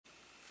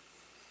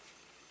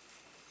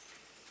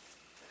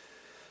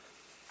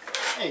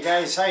Hey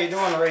guys, how you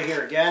doing? Right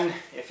here again.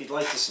 If you'd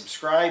like to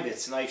subscribe,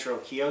 it's Nitro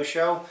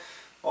Kyosho.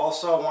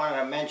 Also, I wanted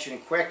to mention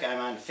quick, I'm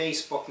on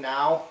Facebook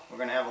now. We're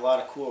going to have a lot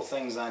of cool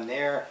things on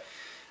there.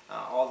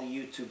 All the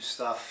YouTube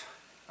stuff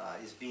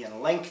is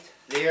being linked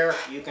there.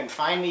 You can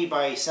find me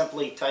by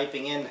simply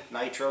typing in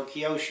Nitro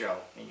Kyosho,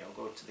 and you'll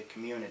go to the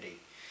community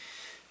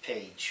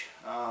page.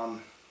 I've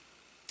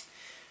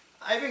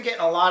been getting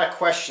a lot of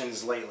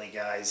questions lately,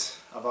 guys,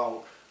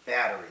 about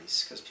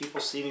batteries, because people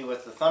see me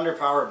with the Thunder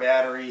Power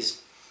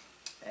batteries.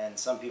 And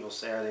some people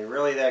say, are they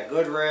really that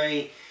good,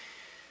 Ray?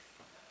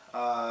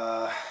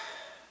 And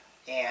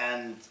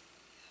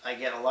I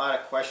get a lot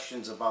of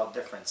questions about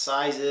different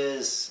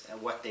sizes and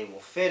what they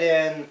will fit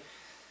in,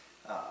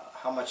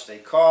 how much they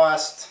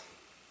cost.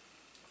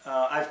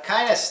 I've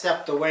kind of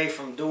stepped away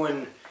from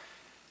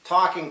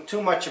talking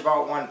too much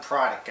about one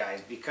product,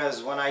 guys,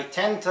 because when I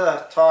tend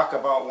to talk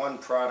about one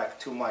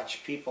product too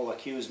much, people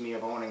accuse me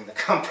of owning the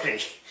company.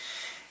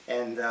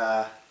 And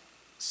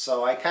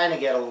so I kind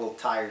of get a little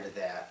tired of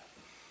that.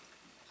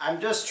 I'm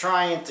just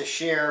trying to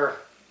share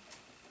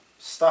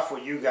stuff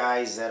with you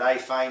guys that I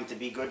find to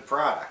be good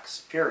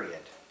products,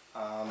 period.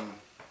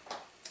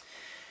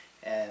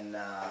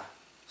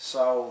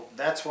 So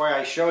that's why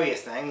I show you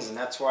things, and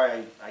that's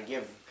why I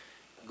give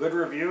good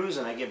reviews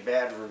and I give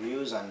bad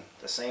reviews on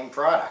the same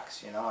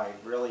products. You know, I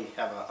really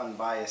have an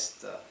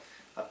unbiased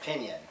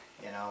opinion,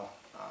 you know.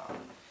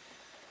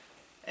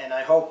 And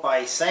I hope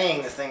by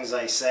saying the things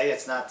I say,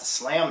 it's not to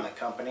slam the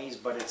companies,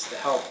 but it's to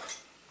help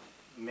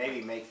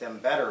maybe make them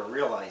better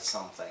realize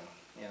something,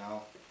 you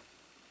know.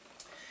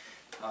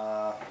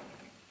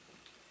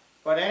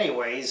 But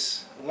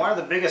anyways, one of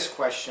the biggest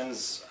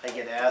questions I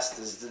get asked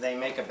is, do they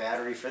make a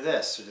battery for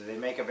this, or do they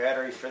make a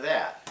battery for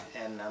that?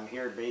 And I'm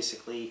here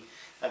basically,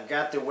 I've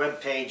got the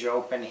web page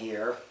open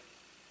here,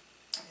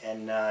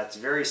 and it's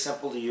very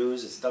simple to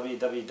use. It's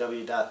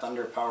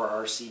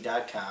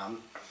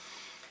www.thunderpowerrc.com.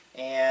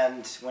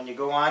 And when you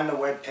go on the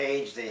web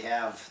page, they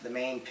have the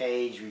main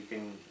page where you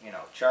can, you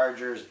know,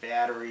 chargers,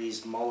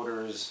 batteries,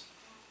 motors,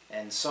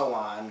 and so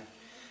on.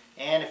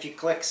 And if you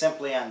click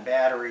simply on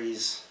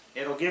batteries,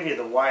 it'll give you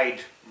the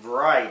wide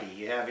variety.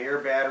 You have air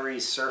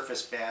batteries,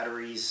 surface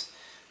batteries,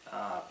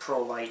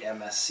 ProLite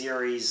MS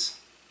series.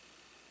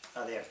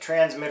 They have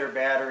transmitter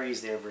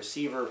batteries, they have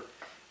receiver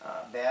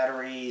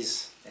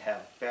batteries, they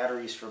have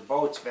batteries for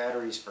boats,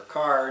 batteries for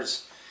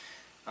cars,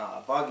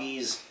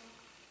 buggies.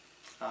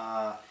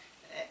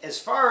 As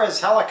far as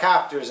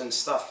helicopters and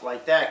stuff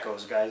like that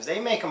goes, guys, they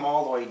make them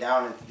all the way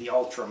down into the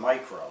ultra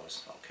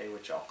micros, okay,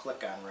 which I'll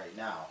click on right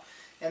now.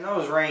 And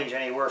those range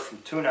anywhere from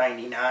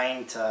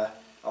 $2.99 to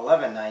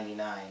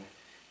 $11.99.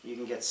 You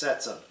can get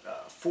sets of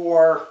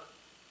 4.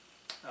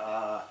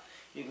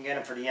 You can get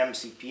them for the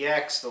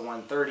MCPX, the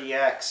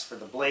 130X, for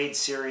the Blade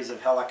series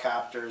of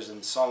helicopters,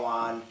 and so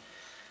on.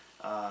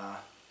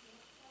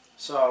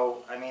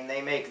 So, I mean,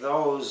 they make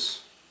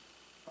those,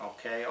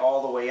 okay,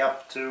 all the way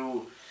up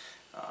to,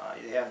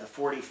 they have the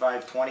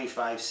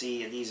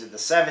 4525C, these are the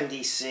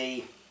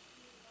 70C,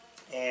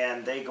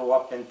 and they go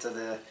up into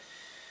the,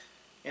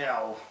 you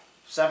know,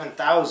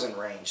 7,000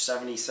 range,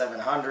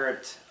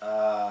 7,700.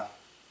 They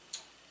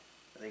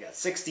got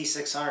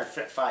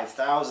 6,600,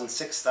 5,000,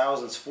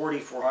 6,000s,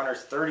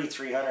 4,400s,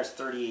 3,300s,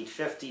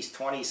 3,850s,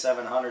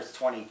 2,700s,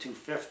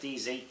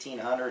 2,250s,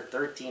 1,800,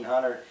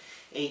 1,300,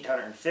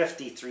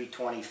 850,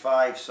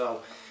 325.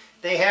 So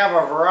they have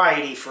a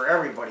variety for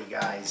everybody,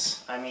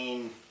 guys. I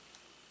mean,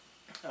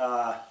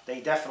 they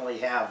definitely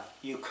have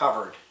you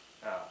covered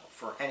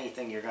for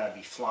anything you're going to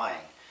be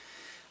flying.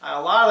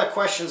 A lot of the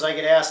questions I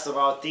get asked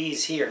about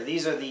these here,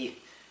 these are the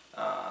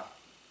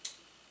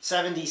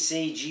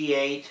 70C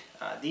G8.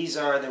 These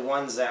are the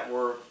ones that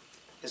were,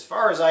 as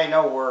far as I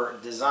know, were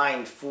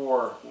designed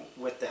for,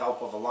 with the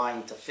help of a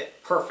line, to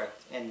fit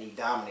perfect in the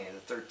Dominator,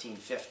 the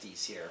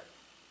 1350s here.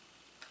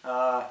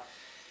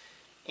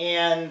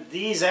 And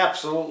these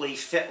absolutely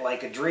fit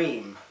like a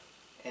dream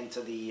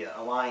into the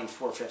Align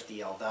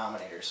 450L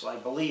Dominator. So I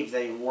believe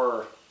they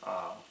were,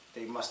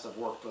 they must have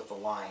worked with the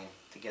line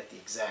to get the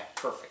exact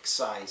perfect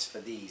size for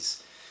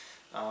these.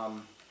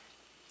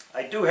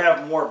 I do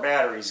have more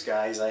batteries,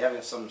 guys. I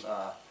have some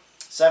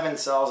 7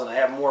 cells, and I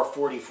have more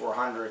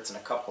 4400s and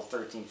a couple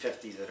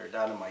 1350s that are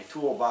down in my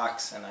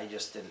toolbox, and I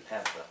just didn't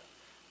have the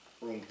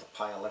room to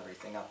pile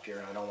everything up here,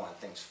 and I don't want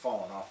things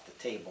falling off the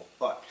table,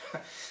 but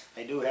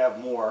I do have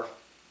more.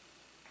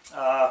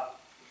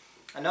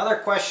 Another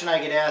question I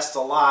get asked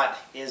a lot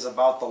is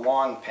about the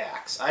long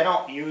packs. I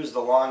don't use the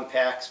long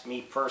packs,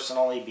 me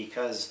personally,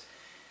 because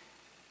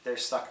they're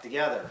stuck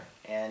together,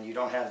 and you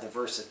don't have the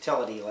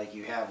versatility like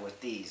you have with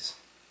these.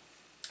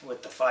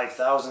 With the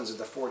 5000s or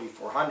the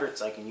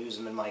 4400s, I can use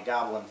them in my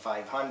Goblin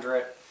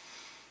 500.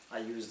 I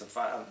use the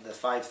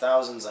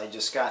 5000s I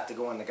just got to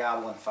go in the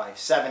Goblin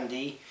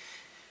 570.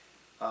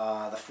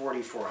 The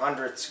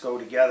 4400s go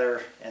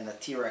together in the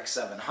T-Rex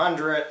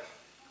 700.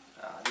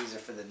 These are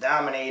for the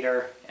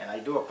Dominator. And I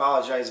do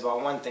apologize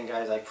about one thing,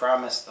 guys. I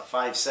promised a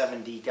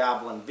 570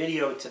 Goblin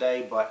video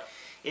today, but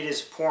it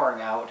is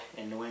pouring out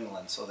in New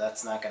England, so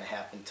that's not going to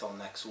happen until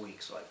next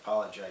week, so I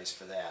apologize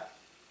for that.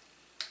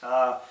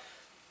 But,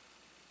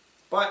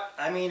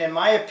 I mean, in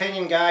my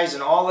opinion, guys,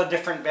 in all the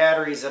different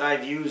batteries that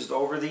I've used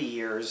over the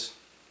years,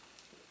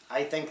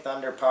 I think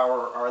Thunder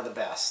Power are the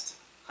best.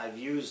 I've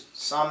used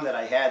some that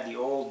I had, the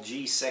old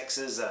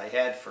G6s that I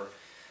had for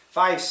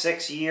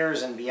 5-6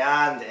 years and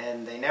beyond,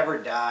 and they never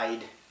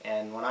died.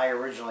 And when I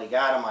originally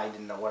got them, I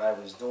didn't know what I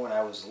was doing.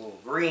 I was a little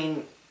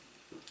green,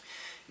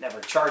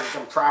 never charged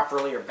them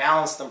properly or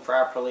balanced them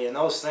properly, and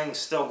those things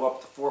still go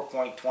up to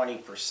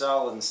 4.20 per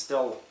cell and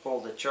still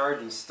hold the charge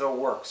and still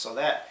work. So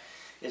that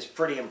is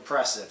pretty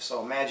impressive.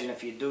 So imagine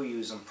if you do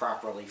use them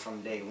properly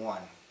from day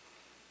one.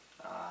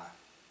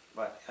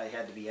 But I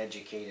had to be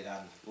educated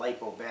on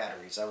LiPo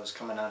batteries. I was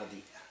coming out of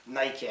the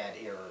NiCad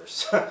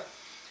errors.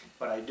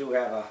 But I do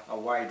have a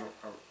wide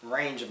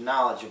range of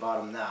knowledge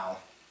about them now.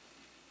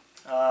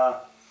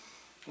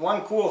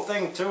 One cool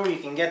thing too, you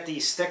can get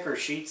these sticker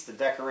sheets to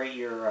decorate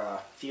your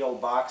field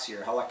box,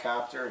 your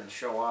helicopter, and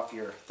show off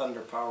your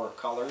Thunder Power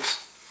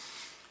colors.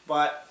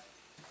 But,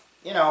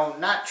 you know,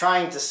 not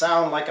trying to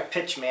sound like a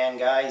pitchman,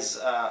 guys.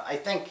 I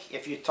think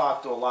if you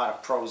talk to a lot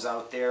of pros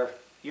out there,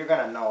 you're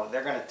going to know.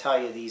 They're going to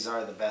tell you these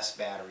are the best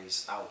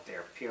batteries out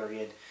there,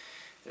 period.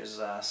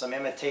 There's some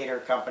imitator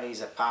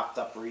companies that popped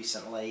up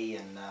recently,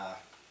 and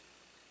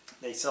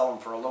they sell them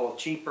for a little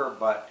cheaper,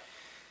 but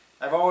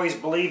I've always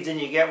believed in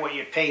you get what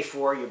you pay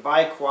for. You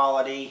buy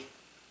quality,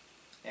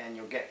 and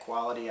you'll get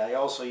quality. I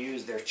also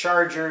use their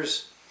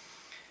chargers.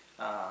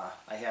 I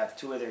have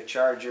 2 of their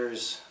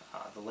chargers,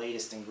 the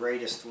latest and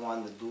greatest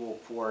one, the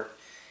dual port,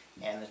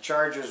 and the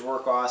chargers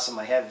work awesome.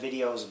 I have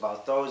videos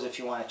about those if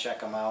you want to check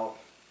them out.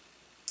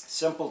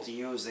 Simple to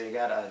use. They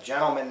got a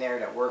gentleman there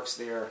that works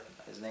there.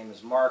 His name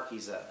is Mark.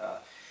 He's a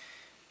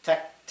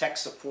tech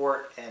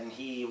support, and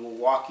he will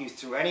walk you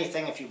through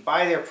anything. If you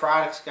buy their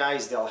products,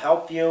 guys, they'll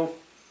help you.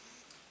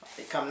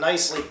 They come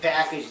nicely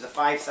packaged. The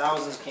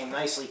 5000s came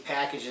nicely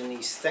packaged in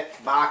these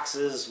thick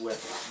boxes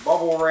with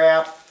bubble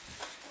wrap,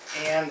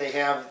 and they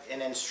have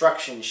an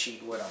instruction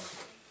sheet with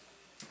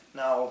them.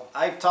 Now,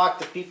 I've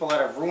talked to people that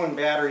have ruined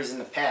batteries in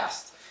the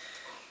past.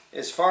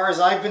 As far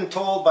as I've been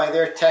told by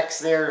their techs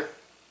there,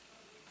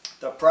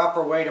 the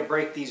proper way to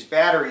break these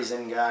batteries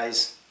in,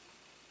 guys,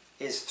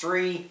 is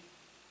 3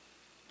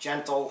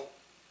 gentle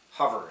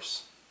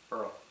hovers,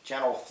 or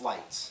gentle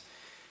flights,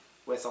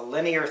 with a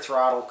linear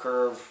throttle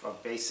curve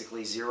of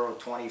basically 0,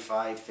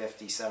 25,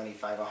 50,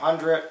 75,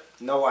 100.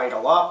 No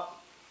idle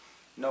up,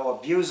 no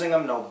abusing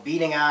them, no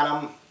beating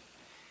on them,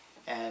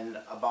 and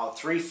about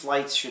 3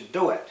 flights should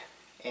do it.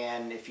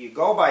 And if you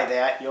go by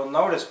that, you'll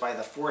notice by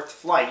the 4th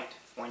flight,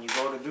 when you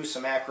go to do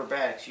some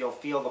acrobatics, you'll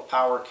feel the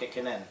power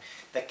kicking in.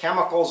 The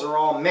chemicals are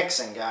all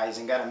mixing, guys,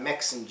 and got to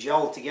mix and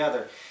gel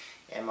together.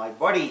 And my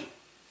buddy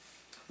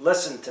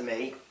listened to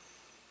me,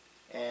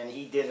 and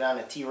he did it on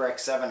a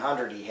T-Rex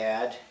 700 he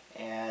had,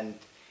 and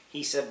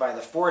he said by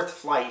the 4th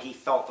flight he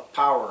felt the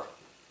power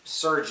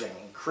surging,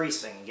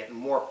 increasing, and getting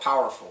more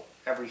powerful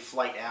every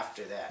flight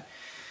after that.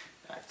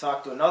 I've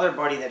talked to another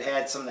buddy that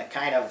had some that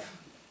kind of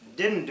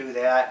didn't do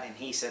that, and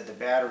he said the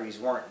batteries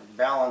weren't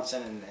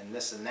balancing and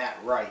this and that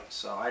right.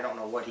 So I don't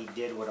know what he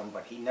did with them,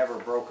 but he never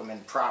broke them in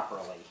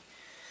properly.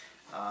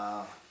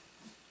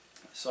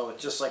 So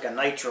it's just like a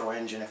nitro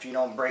engine. If you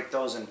don't break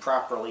those in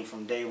properly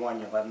from day one,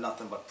 you'll have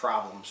nothing but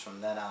problems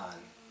from then on.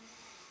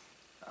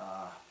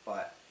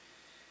 But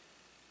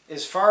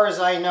as far as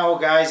I know,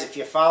 guys, if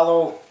you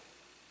follow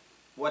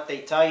what they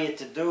tell you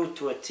to do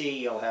to a T,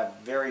 you'll have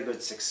very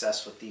good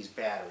success with these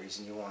batteries,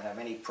 and you won't have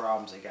any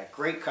problems. They got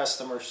great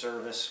customer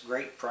service,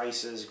 great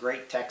prices,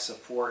 great tech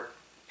support,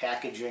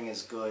 packaging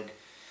is good.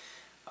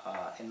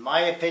 In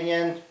my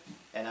opinion,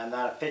 and I'm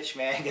not a pitch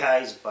man,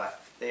 guys, but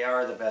they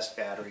are the best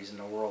batteries in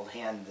the world,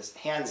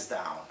 hands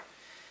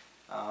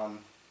down.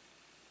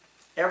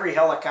 Every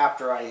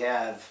helicopter I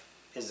have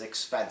is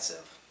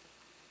expensive.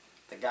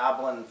 The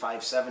Goblin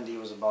 570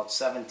 was about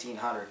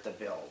 $1,700 to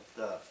build.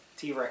 The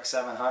T-Rex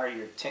 700,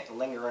 you're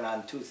lingering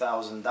on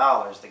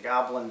 $2,000. The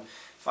Goblin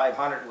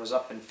 500 was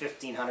up in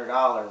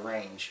 $1,500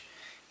 range,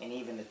 and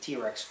even the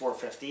T-Rex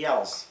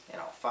 450L's, you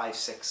know,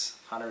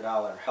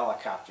 $500–600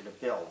 helicopter to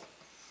build.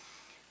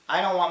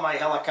 I don't want my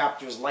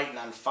helicopters lighting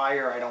on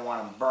fire. I don't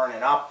want them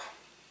burning up,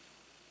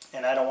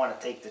 and I don't want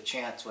to take the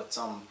chance with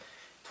some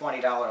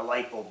 $20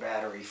 LiPo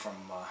battery from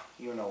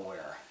you know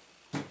where.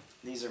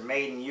 These are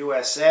made in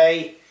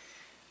USA.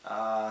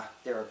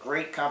 They're a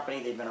great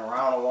company. They've been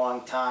around a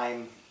long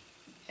time,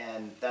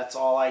 and that's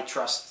all I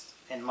trust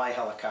in my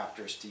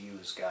helicopters to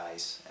use,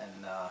 guys.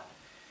 And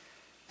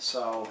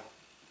so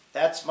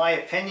that's my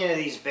opinion of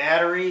these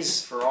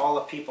batteries. For all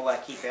the people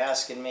that keep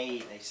asking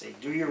me, they say,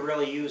 do you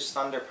really use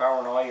Thunder Power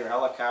in all your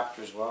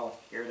helicopters? Well,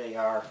 here they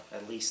are,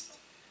 at least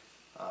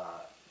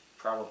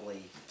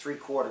probably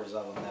 3/4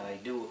 of them that I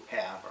do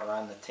have are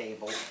on the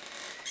table.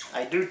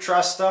 I do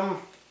trust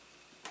them.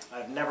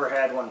 I've never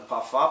had one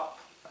puff up.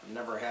 I've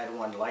never had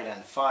one light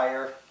on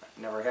fire.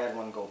 I've never had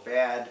one go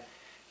bad.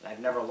 And I've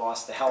never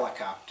lost a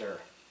helicopter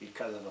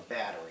because of a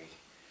battery.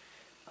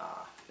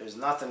 There's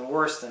nothing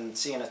worse than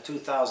seeing a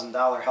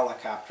 $2,000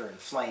 helicopter in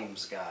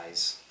flames,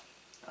 guys.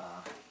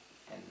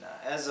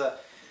 As a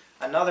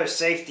Another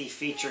safety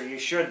feature, you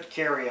should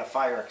carry a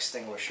fire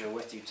extinguisher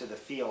with you to the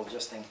field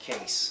just in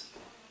case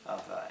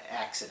of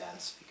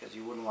accidents, because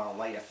you wouldn't want to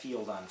light a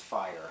field on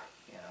fire,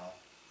 you know.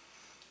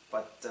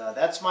 But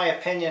that's my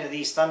opinion of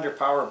these Thunder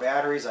Power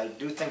batteries. I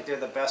do think they're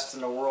the best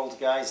in the world,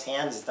 guys,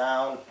 hands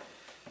down.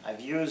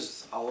 I've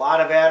used a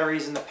lot of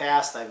batteries in the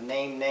past. I've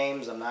named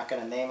names. I'm not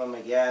going to name them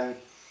again.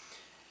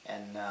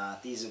 And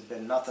these have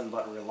been nothing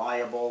but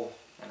reliable,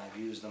 and I've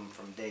used them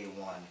from day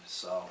one.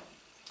 So,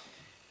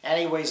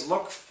 anyways,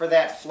 look for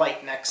that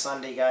flight next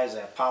Sunday, guys.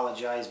 I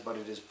apologize, but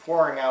it is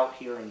pouring out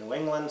here in New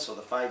England, so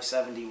the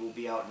 570 will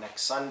be out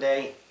next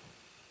Sunday.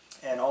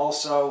 And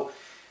also,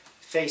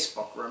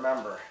 Facebook,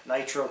 remember,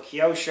 Nitro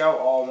Kyosho,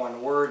 all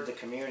one word, the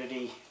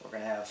community. We're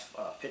going to have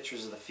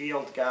pictures of the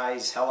field,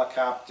 guys,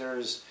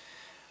 helicopters,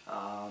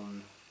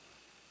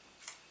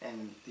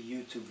 and the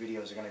YouTube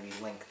videos are going to be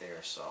linked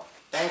there. So,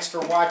 thanks for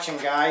watching,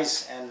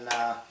 guys, and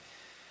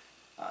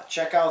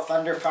check out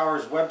Thunder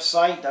Power's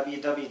website,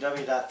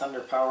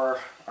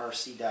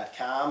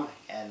 www.thunderpowerrc.com,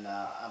 and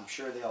I'm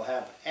sure they'll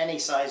have any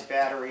size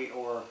battery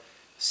or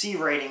C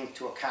rating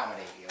to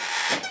accommodate you.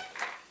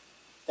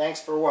 Thanks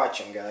for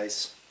watching,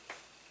 guys.